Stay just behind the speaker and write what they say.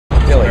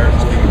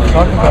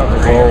talk about the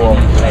role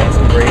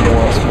of Radio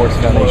Sports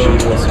Foundation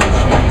with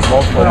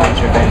multiple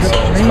major events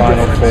such as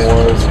Final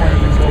Fours.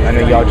 I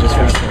know y'all just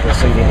recently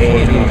completed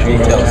AAU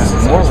details.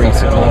 More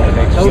recently,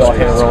 y'all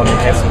had a role in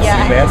SEC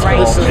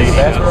basketball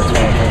tournament.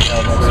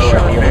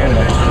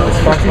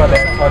 Let's talk about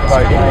that. Talk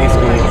about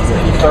basically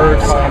the third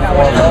Final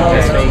Four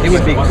it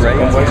would be great.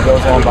 And what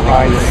goes on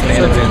behind the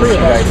scenes that you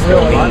guys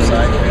still need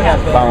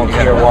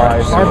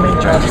volunteer-wise.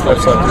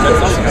 What's up with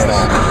this?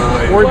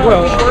 Well,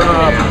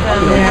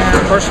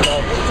 first of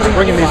all,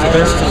 bringing these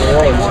events to New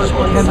Orleans is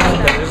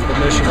the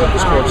mission of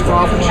the Sports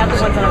Foundation.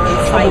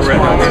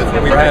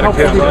 We've had a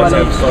good run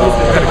of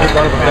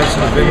events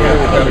in the video.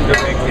 We've got a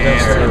good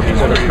events that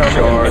are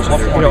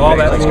coming. You know, all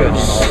that means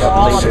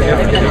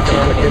significant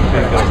economic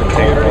impact on the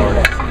community.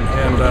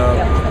 And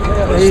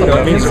you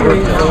know, it means we're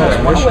fulfilling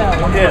our mission.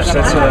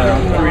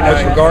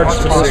 With regards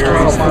to this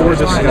Final Four,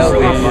 this is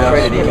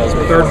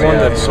the third one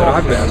that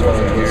I've been to.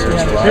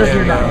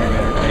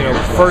 You know,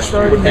 first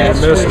would be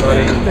remiss if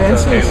I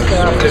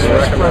didn't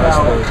recognize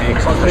the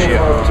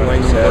partnership of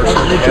Tulane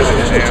University as an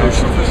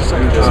institution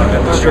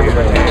and the Sugar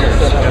Bowl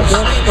as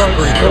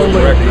pretty good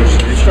directors.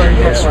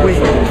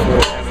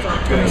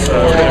 It's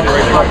been a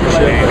great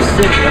partnership.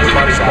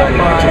 Everybody's brought a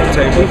lot to the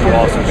table.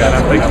 And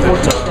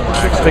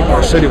I think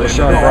our city will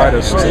shine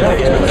brightest with that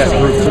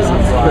group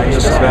putting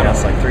this event.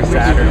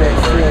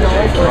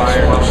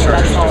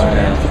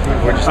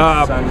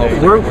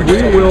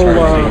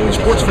 The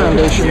Sports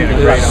Foundation is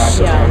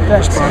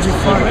responsible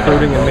for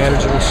recruiting and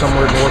managing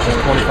somewhere north of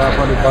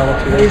 2,500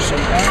 volunteers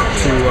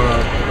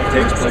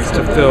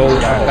to fill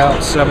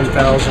about 7,000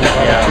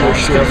 volunteer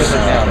shifts.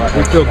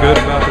 We feel good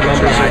about the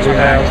numbers that we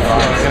have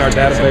in our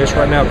database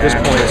right now. At this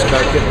point, it's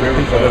about getting the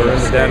people that are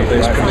in the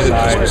database committed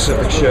to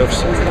specific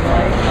shifts.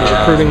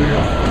 Recruiting,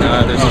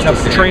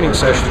 training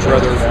sessions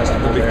rather,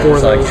 will be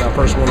 4 of those. The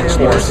first one is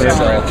Thursday.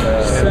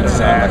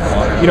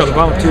 And you know, the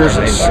volunteers,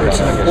 it's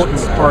an important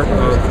part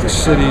of the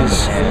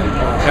city's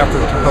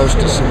effort to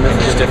host a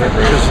significant event,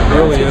 because it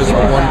really is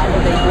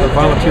the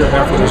volunteer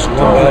effort is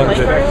one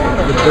thing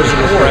that the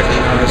visitors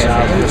recognize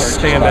and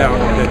stand out.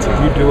 That if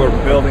you do a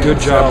good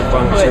job with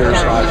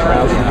volunteers,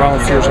 the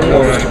volunteers are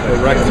always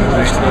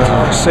recognized,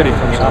 the city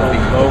comes out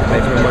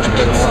making a much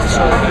better one.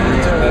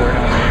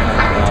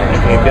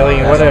 Hey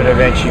Billy, what other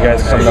events you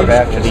guys coming up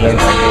after the NCAA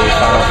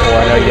Final Four?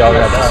 I know y'all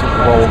got the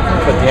Super Bowl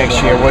next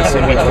year. What's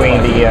in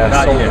between the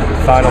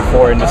Final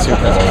Four and the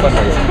Super Bowl?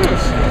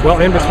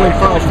 Well, in between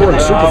Final Four and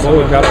the Super Bowl,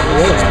 we've got our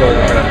New Orleans Bowl,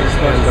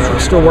 and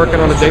we're still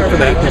working on a date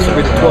for that. This will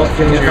be the 12th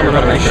game coming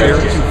up this year.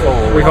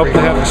 We hope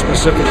to have a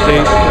specific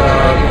date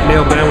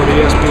nailed down with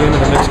ESPN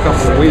in the next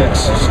couple of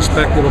weeks. I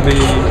suspect it'll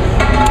be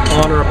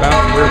on or about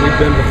where we've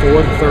been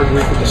before, the third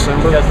week of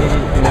December,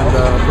 and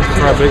we'll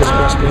try our biggest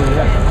best game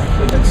yet.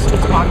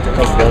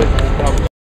 Thanks, Billy.